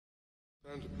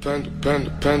I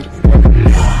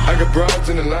got broads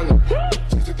in Atlanta.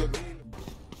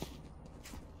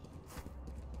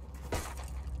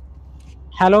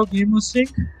 Hello,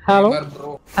 gamersyncyt. Hello.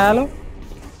 Bro. Hello.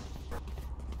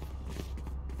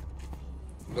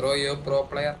 Bro, you're pro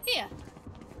player. Here.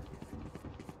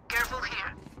 Careful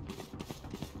here.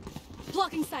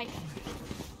 Blocking sight.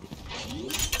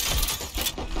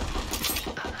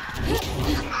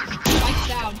 Spike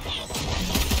down.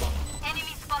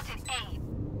 Enemy spotted A.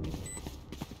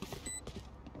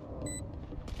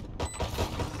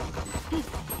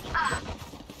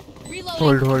 Reloading.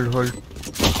 Hold. Reloading.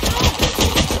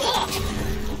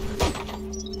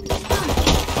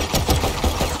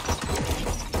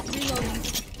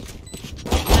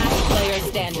 Last player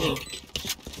standing.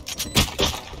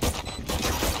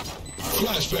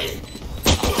 Flashbang.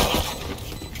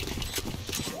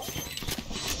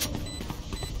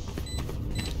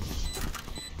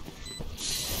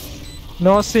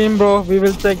 No scene, bro. We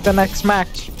will take the next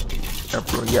match. Yeah,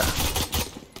 bro. Yeah.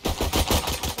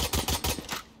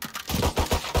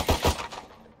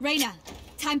 Reyna,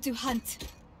 time to hunt.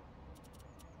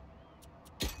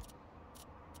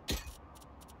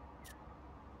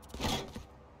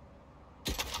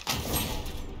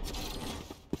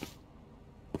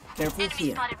 Careful Enemy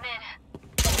here. spotted mid.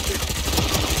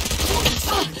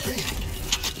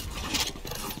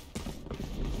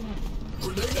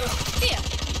 Here.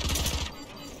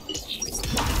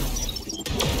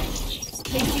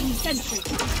 Placing sentry.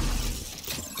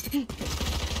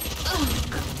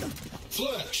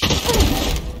 Flash.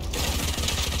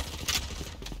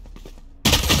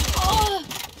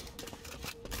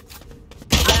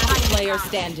 Last player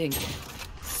standing.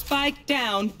 Spike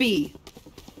down B.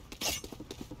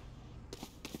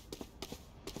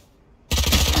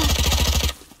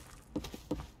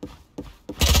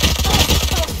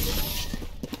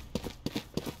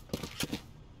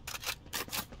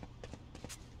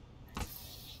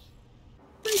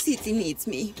 My city needs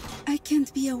me. I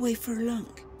can't be away for long.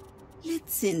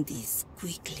 Let's end this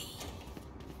quickly.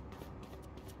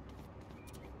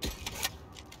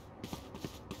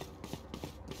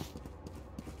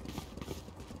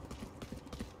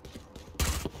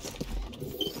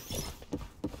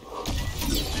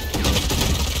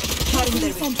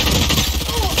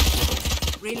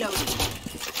 Reloading.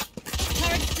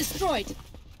 Turret destroyed.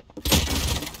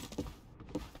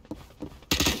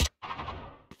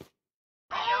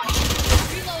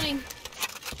 Reloading.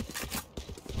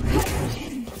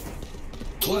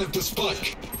 Plant the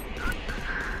spike.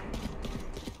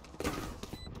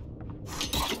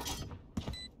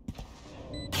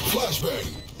 Flashbang.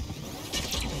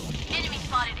 Enemy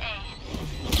spotted A.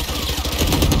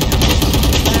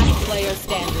 Last player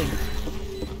standing.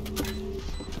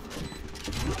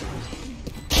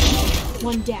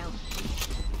 One down.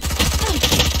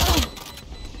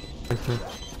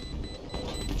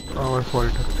 Our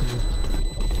fault actually.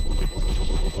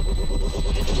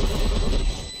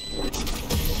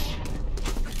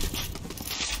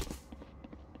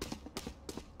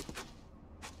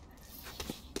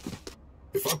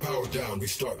 If I power down,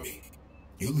 restart me.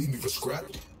 You leave me for scrap,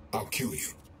 I'll kill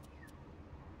you.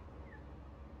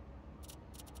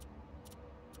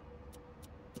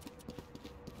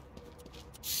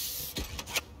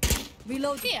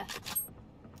 Reload here.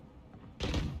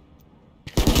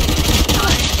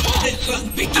 The fun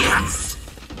begins.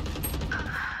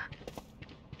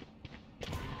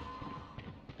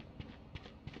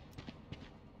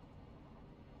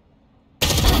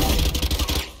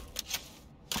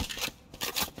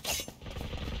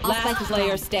 Last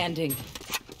player standing.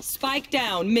 Spike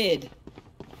down mid.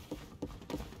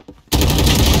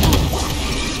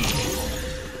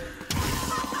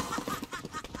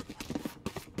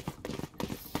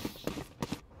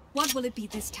 What will it be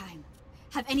this time?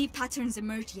 Have any patterns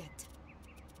emerged yet?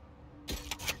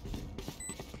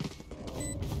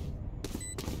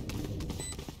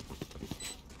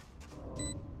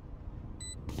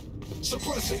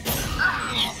 Suppressing.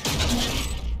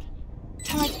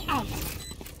 Turret out.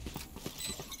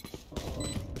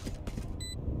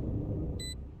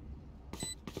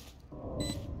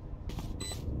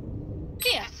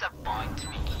 Here. Disappoint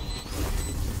me.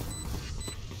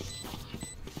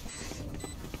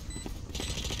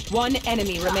 One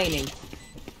enemy remaining.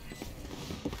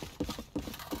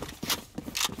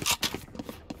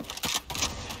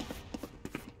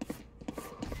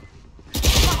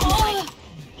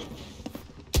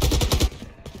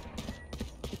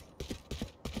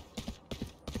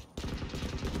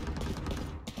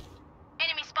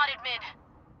 Enemy spotted mid.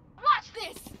 Watch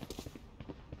this.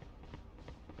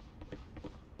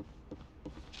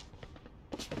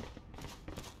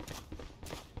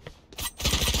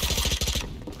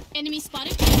 Enemy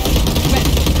spotted.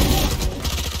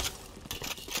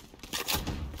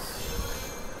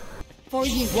 For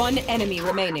you. One enemy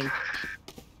remaining.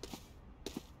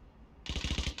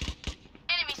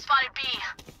 Enemy spotted B.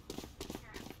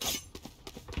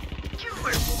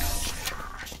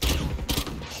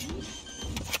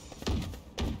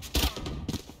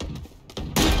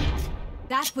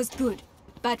 That was good,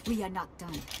 but we are not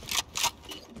done.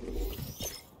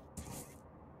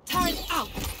 Turret out!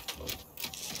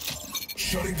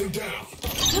 Shutting them down.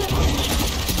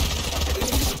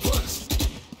 Enemy suppressed.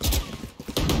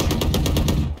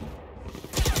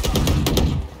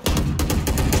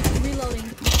 Reloading.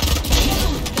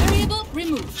 Variable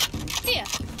removed. Here.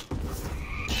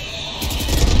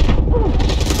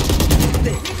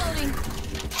 Reloading.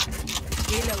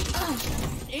 Reload.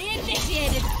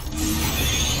 Initiated.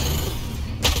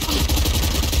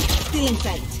 Still in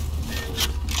sight.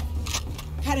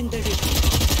 Cutting the reach.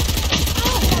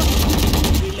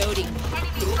 Reloading.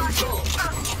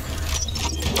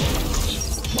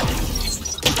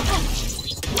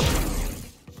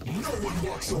 No one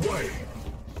walks away.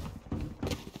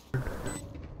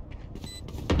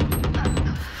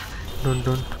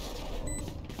 Don't.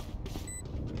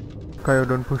 Kayo,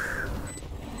 don't push.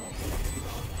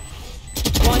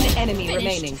 One enemy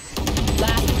remaining.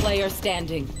 Last player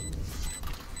standing.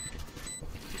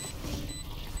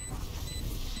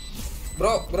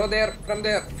 Bro, there, from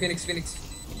there. Phoenix.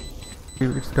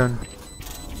 It's done.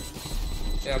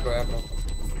 Yeah,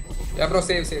 bro,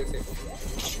 save.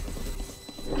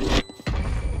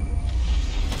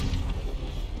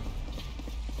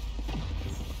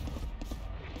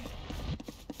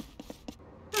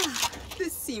 The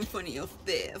symphony of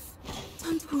death.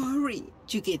 Don't worry,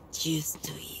 you get used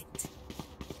to it.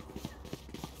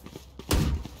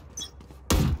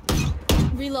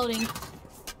 Reloading.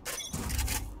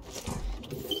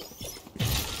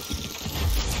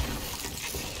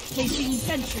 Placing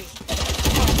sentry.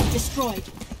 Destroyed.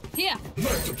 Here.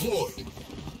 Knife deployed.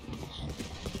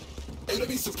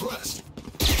 Enemy suppressed.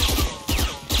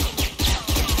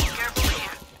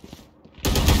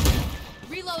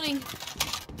 Reloading.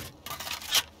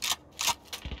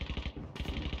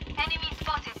 Enemy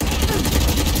spotted.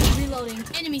 Reloading.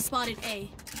 Enemy spotted A.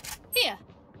 Here.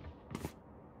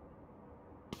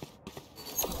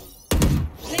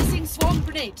 Placing swarm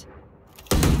grenade.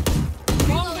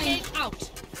 Swarm grenade out.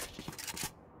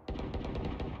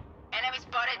 Enemy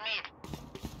spotted mid.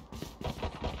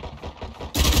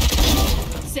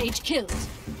 Sage killed.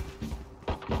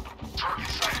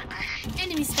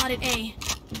 Enemy spotted A.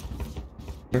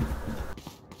 Okay.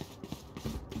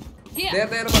 Here.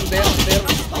 There, one, there.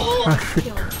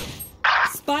 Killed.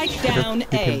 Spike down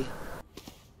A.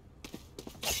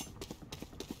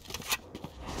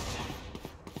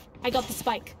 I got the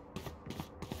spike.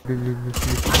 Leave.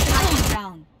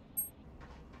 Down.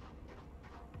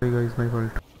 Sorry guys, my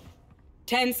fault.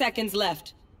 10 seconds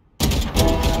left.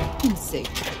 Sick.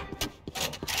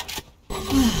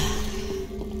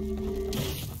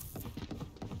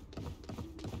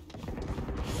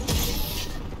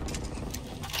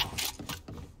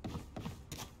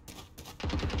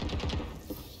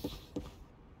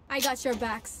 I got your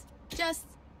backs. Just,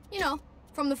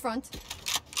 from the front.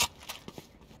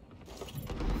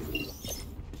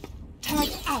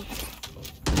 Turret out.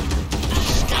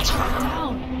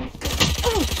 Down.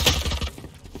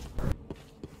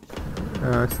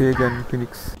 Sage and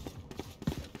Phoenix.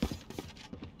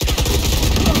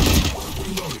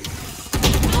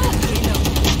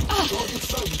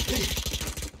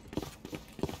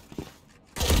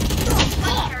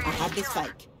 I have the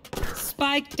spike.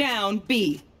 Spike down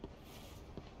B.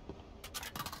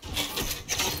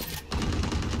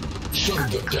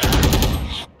 Shutting them down.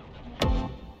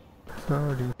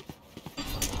 Sorry.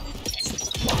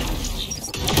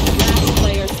 Last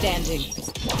player standing.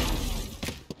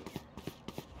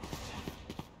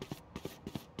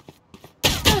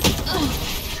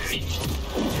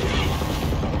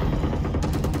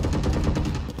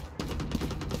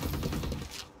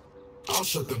 I'll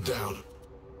shut them down.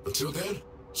 Until then,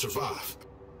 survive.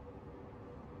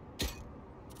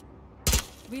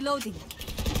 Reloading.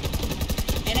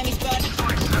 Enemy spot.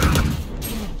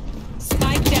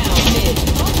 Spike down mid.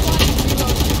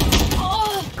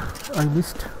 I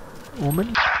missed.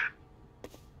 Omen.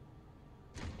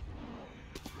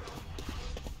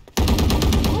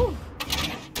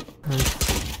 Nice.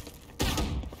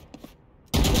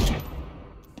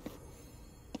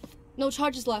 No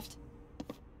charges left.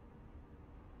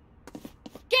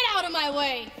 Get out of my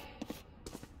way!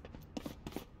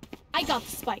 I got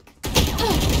the spike.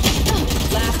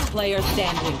 Last player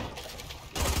standing.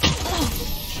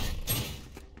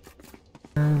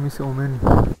 I miss Omen.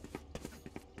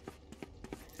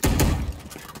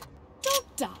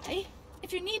 Don't die.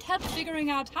 If you need help figuring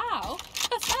out how,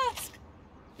 just ask.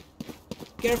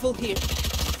 Careful here.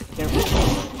 Careful.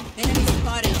 Enemy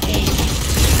spotted A.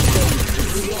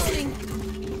 Reloading.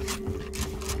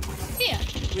 Here.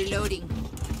 Reloading.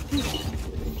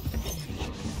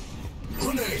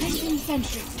 Placing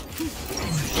sentry.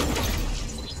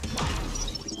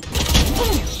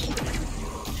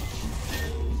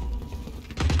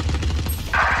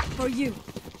 For you.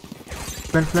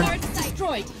 Plant, plant, Turret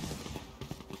destroyed.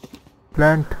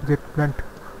 plant, get plant.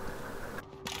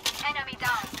 Enemy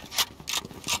down.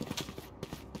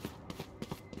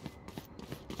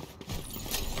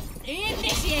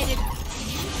 Initiated.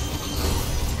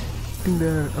 In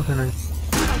there. Okay, nice.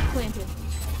 Spike planted.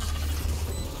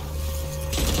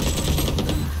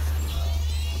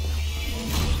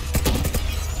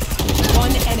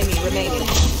 One enemy remaining.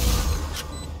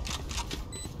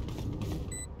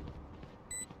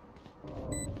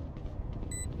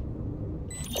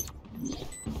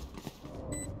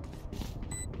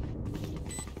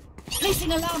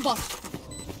 Placing alarm bot.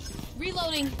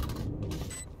 Reloading.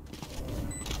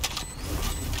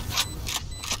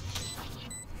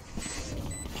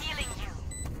 Healing you.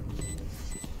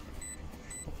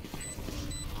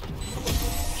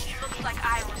 Looks like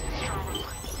I was the strong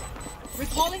one.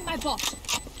 Recalling my bot.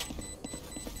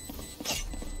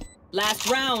 Last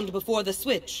round before the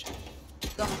switch.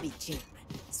 Don't be cheap.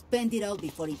 Spend it all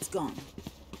before it's gone.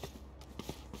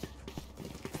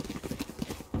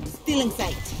 Still in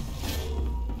sight.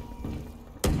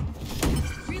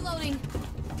 Reloading.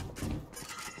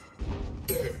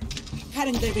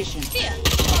 Cutting their vision. Here.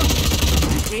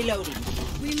 Reloading.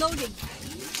 Reloading.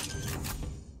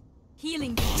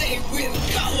 Healing. Spike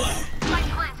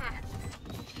planted.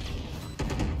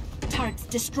 Turrets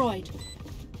destroyed.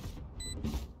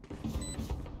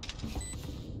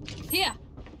 Here.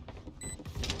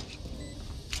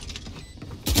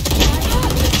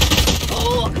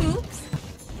 Oh, oops.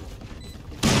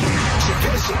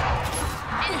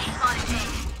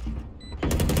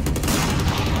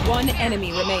 One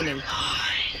enemy remaining.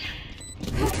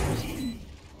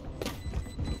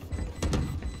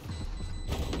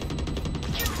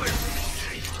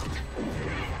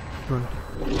 One.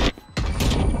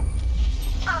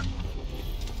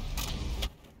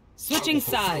 Switching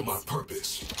For sides. my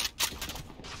purpose.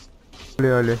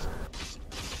 Ale.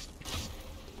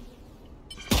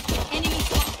 Enemy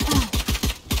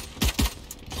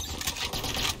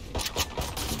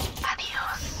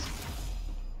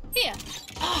Here.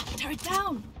 Ah, turret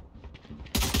down.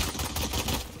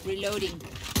 Reloading.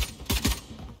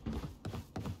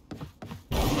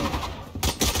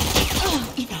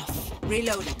 Enough.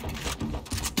 Reloading.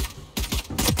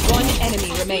 One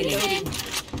enemy remaining. Reloading.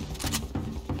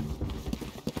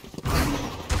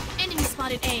 Enemy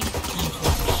spotted A.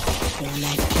 Their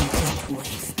life can't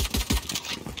waste.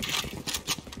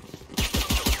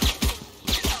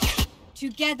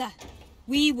 Together,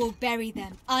 we will bury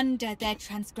them under their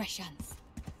transgressions.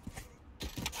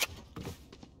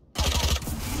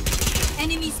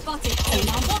 Enemy spotted.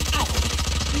 Alarm bot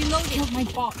out. Reloading. Killed my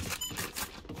bot.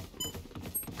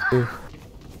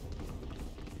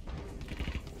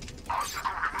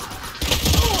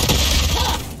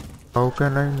 How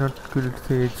can I not kill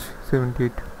Sage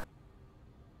 78?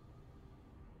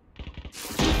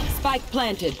 Spike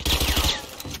planted.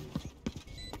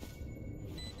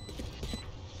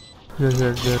 Yes,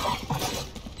 yes, yes.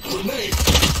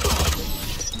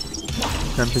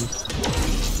 Camping.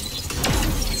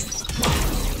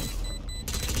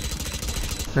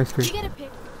 Nice You hit. get a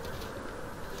pick.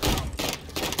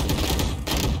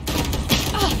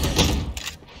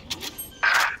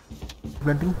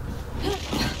 Planting.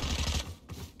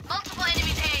 Multiple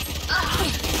enemies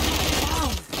A.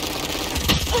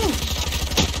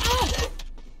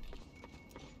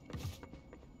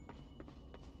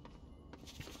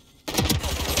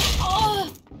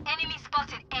 Enemy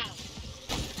spotted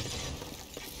A.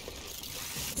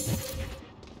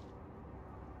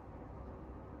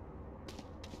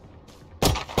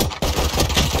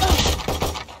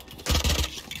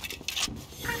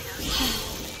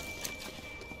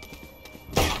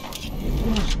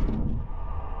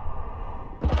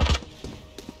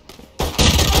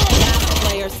 Last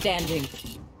player standing.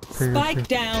 Spike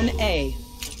down A.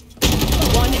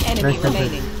 One enemy Nice,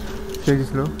 remaining. Sage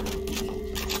is low.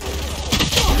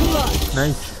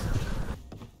 Nice.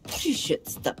 She should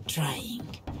stop trying.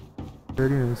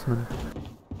 Very nice one.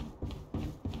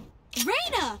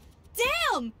 Reyna!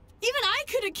 Damn! Even I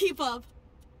couldn't keep up.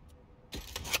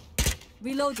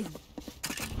 Reloading.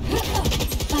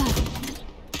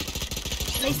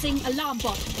 Placing alarm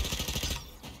bot.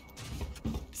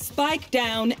 Spike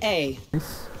down A.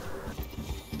 Nice.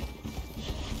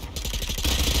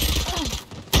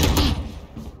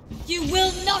 You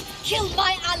will not kill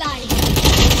my ally!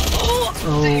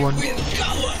 Oh, one.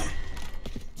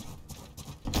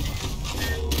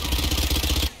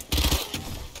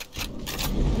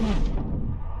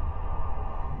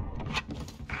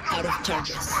 Out of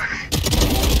charges.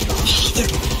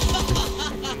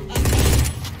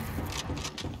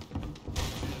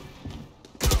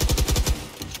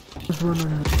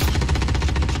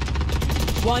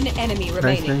 One enemy Nice,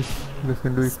 remaining. nice. This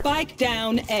can do it. Spike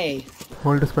down A.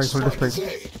 Hold the spike, hold the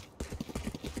spike.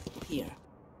 Here.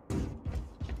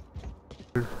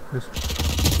 This.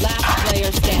 Last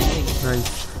player standing.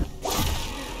 Nice.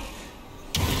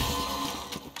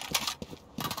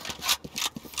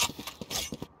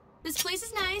 This place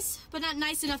is nice, but not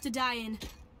nice enough to die in.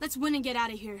 Let's win and get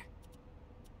out of here.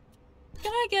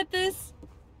 Can I get this?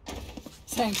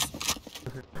 Thanks.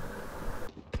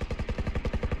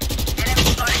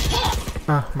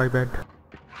 Ah, my bad.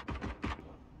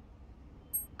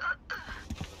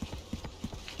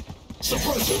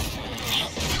 Suppressor!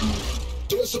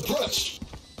 They're suppressed!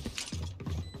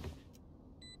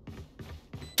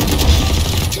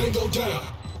 Tango down!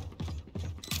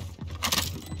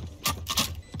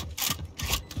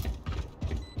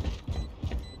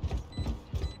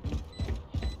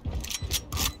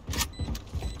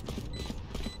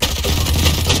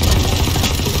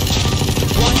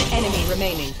 One enemy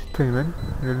remaining. Play, man.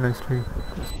 Really nice play.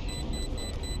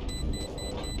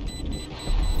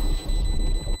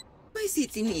 My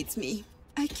city needs me.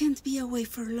 I can't be away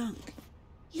for long.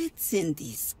 Let's end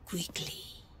this quickly.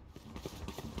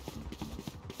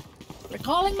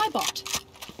 Recalling my bot.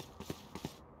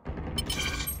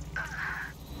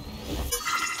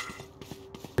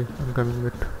 Okay, I'm coming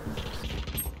with.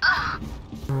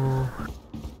 Oh.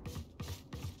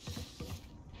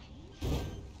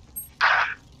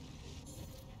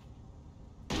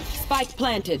 Spike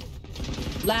planted.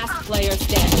 Last player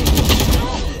standing.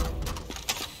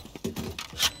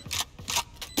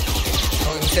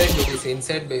 Oh, inside base,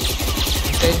 inside base.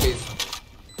 Inside base.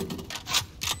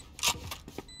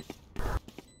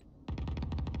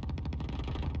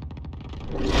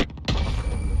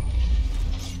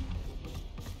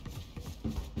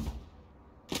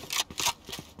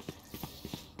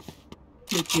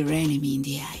 Look your enemy in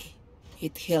the eye.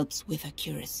 It helps with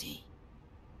accuracy.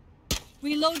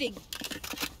 Reloading.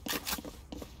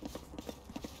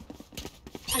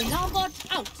 Alarm bot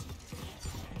out.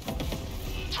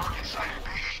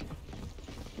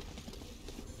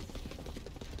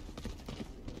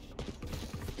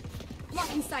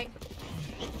 Marking sight.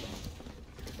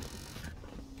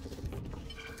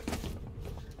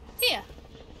 Here.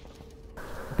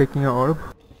 Taking an orb.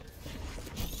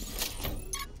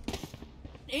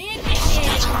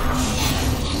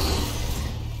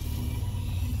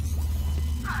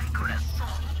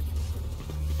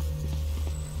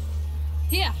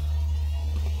 Here.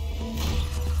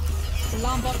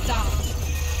 Alarm bot down.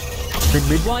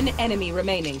 Mid. One enemy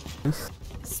remaining. Nice.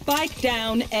 Spike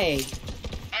down A.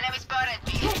 Enemy spotted.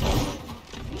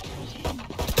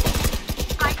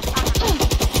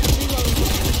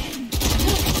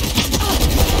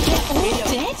 All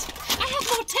dead? I have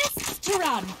more tests to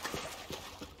run.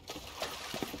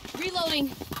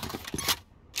 Reloading.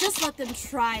 Just let them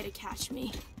try to catch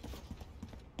me.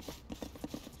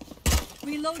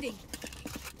 Reloading.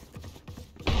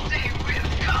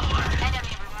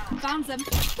 Found them.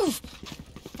 Oof.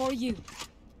 For you.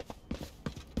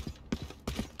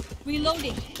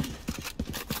 Reloading.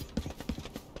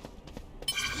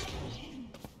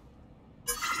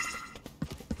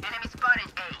 Enemy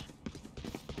spotted A.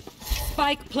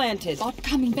 Spike planted. Bot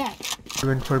coming back. I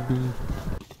went for B.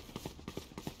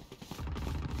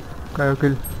 Kayo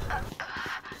kill.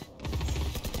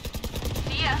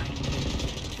 Here.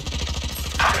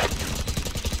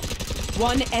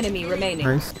 One enemy remaining.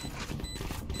 Nice.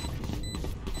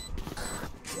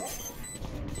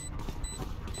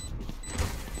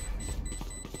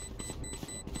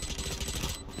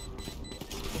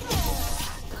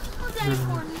 Was that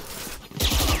important?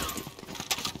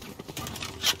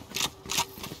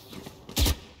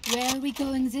 Where are we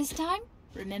going this time?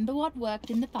 Remember what worked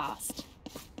in the past.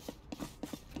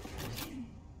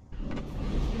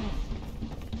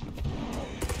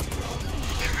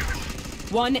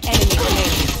 One enemy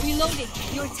remaining. Reloading.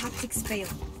 Your tactics fail.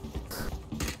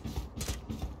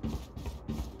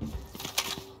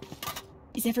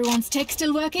 Is everyone's tech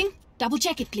still working? Double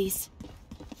check it, please.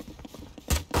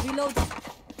 Reloading.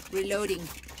 Reloading.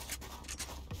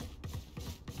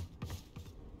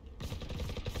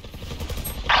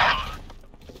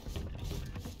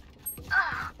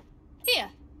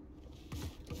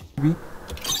 B.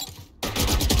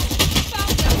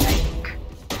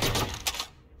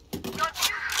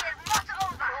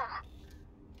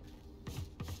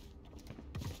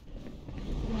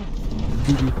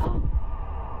 BB.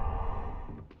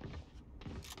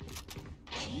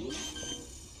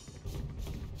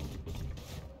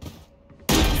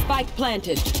 Spike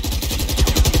planted.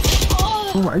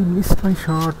 Oh, I missed my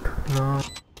shot. No.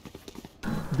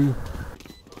 B.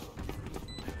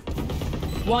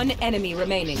 One enemy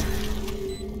remaining.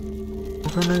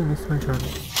 How can I miss my shot?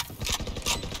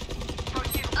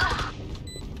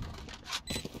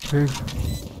 Hey,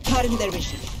 Pardon their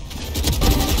vision.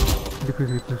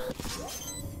 defuse.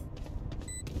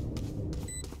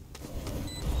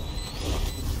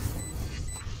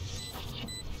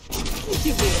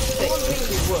 You will expect this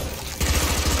to work.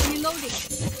 Reloading.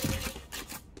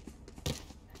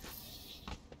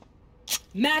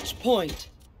 Match point.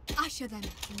 Usher them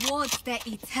towards their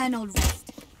eternal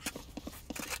rest.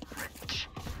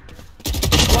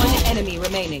 One enemy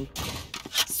remaining.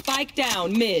 Spike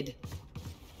down mid.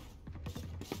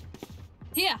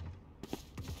 Here.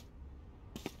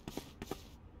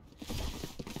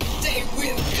 They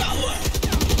will cover.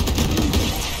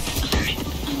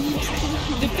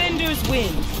 Defenders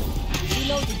win.